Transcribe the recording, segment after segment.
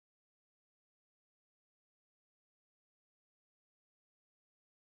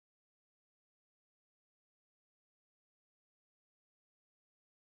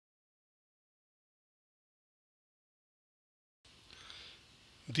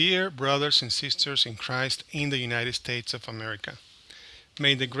Dear brothers and sisters in Christ in the United States of America,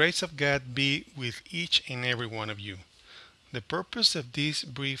 may the grace of God be with each and every one of you. The purpose of this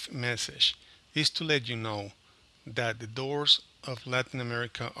brief message is to let you know that the doors of Latin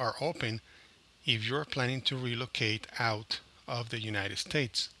America are open if you're planning to relocate out of the United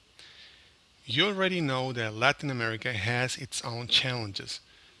States. You already know that Latin America has its own challenges,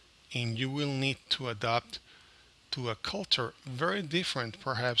 and you will need to adapt to a culture very different,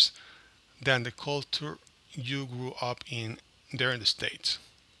 perhaps, than the culture you grew up in there in the States.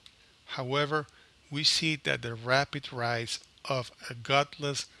 However, we see that the rapid rise of a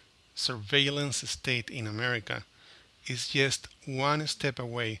godless surveillance state in America is just one step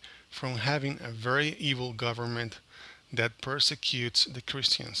away from having a very evil government that persecutes the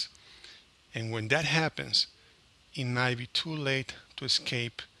Christians. And when that happens, it might be too late to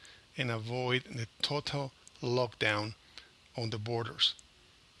escape and avoid the total lockdown on the borders.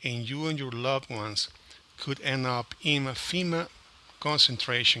 And you and your loved ones could end up in a FEMA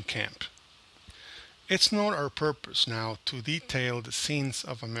concentration camp. It's not our purpose now to detail the sins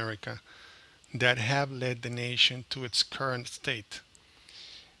of America that have led the nation to its current state,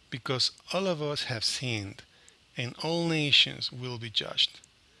 because all of us have sinned and all nations will be judged.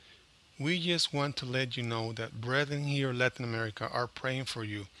 We just want to let you know that brethren here in Latin America are praying for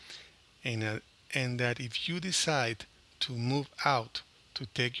you, and, uh, and that if you decide to move out to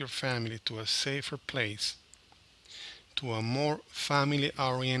take your family to a safer place, to a more family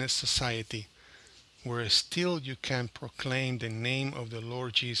oriented society, where still you can proclaim the name of the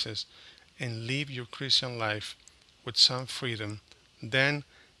Lord Jesus and live your Christian life with some freedom, then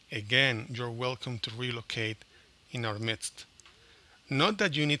again you're welcome to relocate in our midst. Not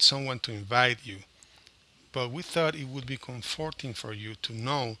that you need someone to invite you, but we thought it would be comforting for you to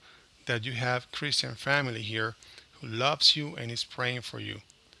know that you have Christian family here who loves you and is praying for you.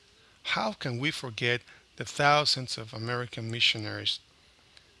 How can we forget the thousands of American missionaries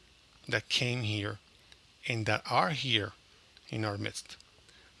that came here and that are here in our midst,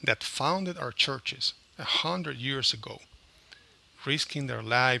 that founded our churches 100 years ago, risking their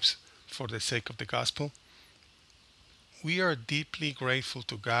lives for the sake of the gospel? We are deeply grateful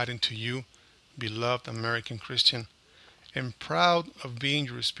to God and to you, beloved American Christian, and proud of being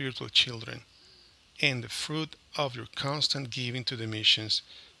your spiritual children, and the fruit of your constant giving to the missions,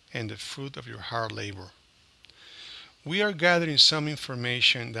 and the fruit of your hard labor. We are gathering some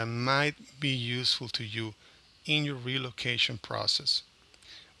information that might be useful to you in your relocation process.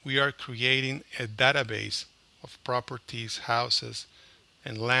 We are creating a database of properties, houses,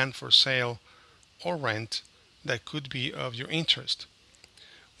 and land for sale or rent that could be of your interest.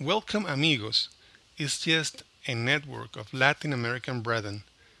 Welcome Amigos is just a network of Latin American brethren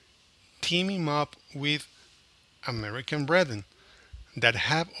teaming up with American brethren that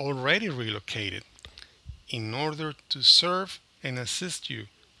have already relocated in order to serve and assist you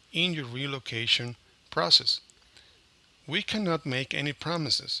in your relocation process. We cannot make any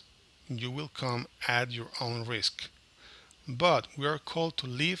promises. You will come at your own risk. But we are called to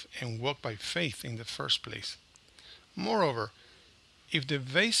live and walk by faith in the first place. Moreover, if the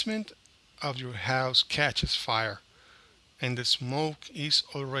basement of your house catches fire and the smoke is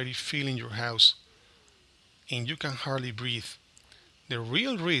already filling your house and you can hardly breathe, the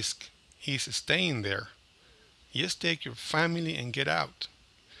real risk is staying there. Just take your family and get out.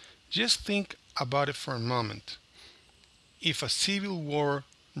 Just think about it for a moment. If a civil war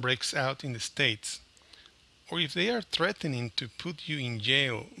breaks out in the States, or if they are threatening to put you in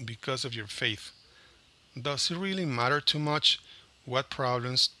jail because of your faith, does it really matter too much what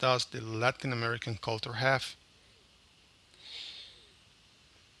problems does the Latin American culture have?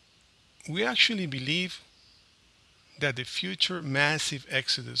 We actually believe that the future massive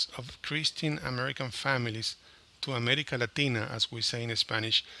exodus of Christian American families to America Latina, as we say in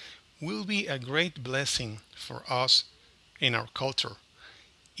Spanish, will be a great blessing for us and our culture.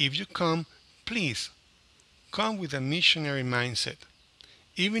 If you come, please come with a missionary mindset,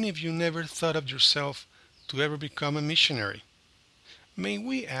 even if you never thought of yourself to ever become a missionary. May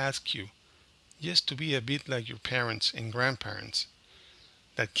we ask you just to be a bit like your parents and grandparents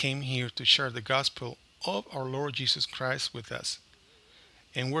that came here to share the gospel of our Lord Jesus Christ with us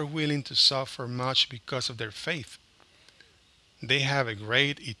and were willing to suffer much because of their faith. They have a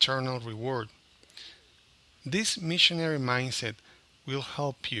great eternal reward. This missionary mindset will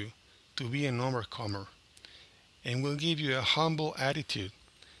help you to be an overcomer and will give you a humble attitude,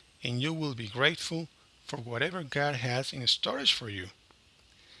 and you will be grateful for whatever God has in storage for you.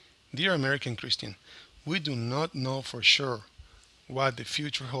 Dear American Christian, we do not know for sure what the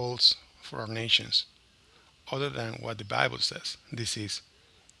future holds for our nations, other than what the Bible says. This is,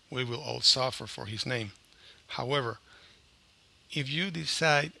 we will all suffer for His name. However, if you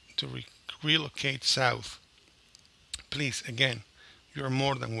decide to relocate south, please, again, you are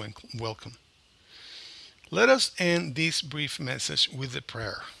more than welcome. Let us end this brief message with a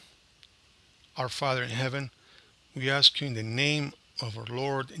prayer. Our Father in heaven, we ask you in the name of our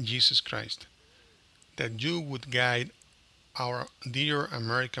Lord Jesus Christ that you would guide our dear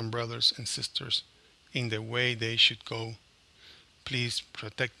American brothers and sisters in the way they should go. Please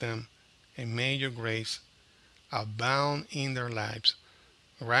protect them and may your grace abound in their lives,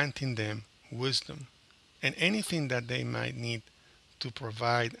 granting them wisdom and anything that they might need to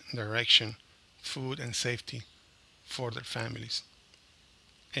provide direction, food, and safety for their families.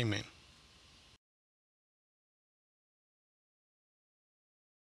 Amen.